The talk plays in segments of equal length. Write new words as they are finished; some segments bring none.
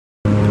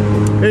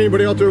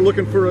Anybody out there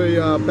looking for a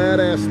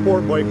badass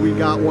sport bike, we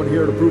got one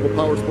here at Approval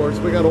Power Sports.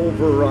 We got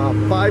over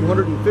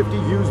 550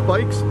 used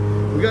bikes.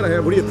 We gotta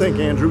have, what do you think,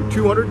 Andrew?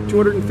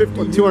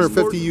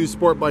 250 used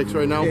sport bikes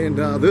right now. And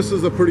this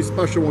is a pretty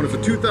special one. It's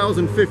a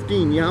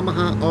 2015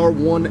 Yamaha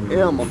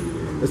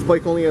R1M. This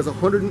bike only has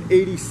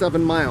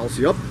 187 miles.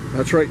 Yep,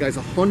 that's right, guys,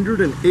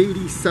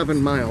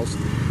 187 miles.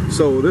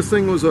 So this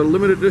thing was a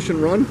limited edition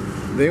run.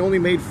 They only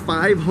made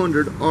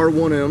 500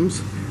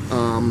 R1Ms.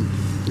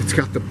 It's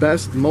got the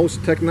best,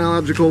 most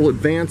technological,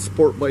 advanced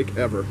sport bike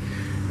ever.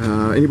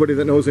 Anybody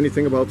that knows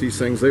anything about these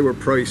things, they were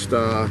priced,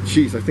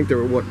 geez, I think they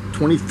were, what,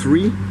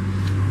 23?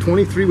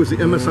 23 was the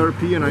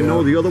MSRP, and I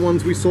know the other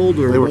ones we sold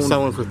were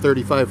selling for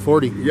 35,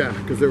 40. Yeah,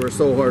 because they were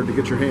so hard to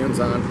get your hands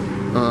on.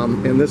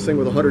 And this thing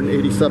with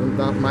 187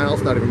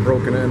 miles, not even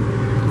broken in.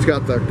 It's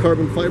got the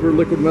carbon fiber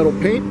liquid metal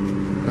paint,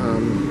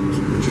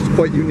 which is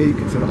quite unique.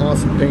 It's an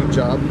awesome paint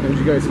job. As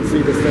you guys can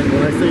see, this thing,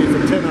 when I say it's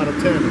a 10 out of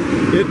 10,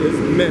 it is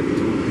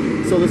mint.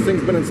 So this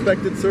thing's been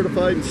inspected,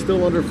 certified, and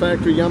still under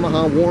factory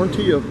Yamaha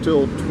warranty of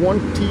till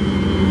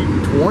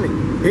 2020,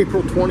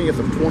 April 20th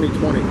of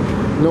 2020.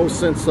 No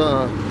sense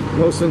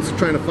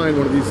trying to find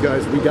one of these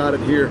guys. We got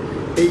it here.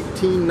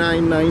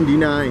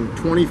 $18,999,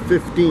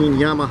 2015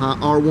 Yamaha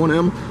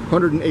R1M,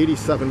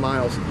 187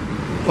 miles.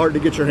 Hard to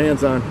get your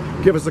hands on.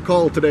 Give us a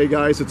call today,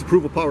 guys. It's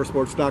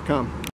ApprovalPowersports.com.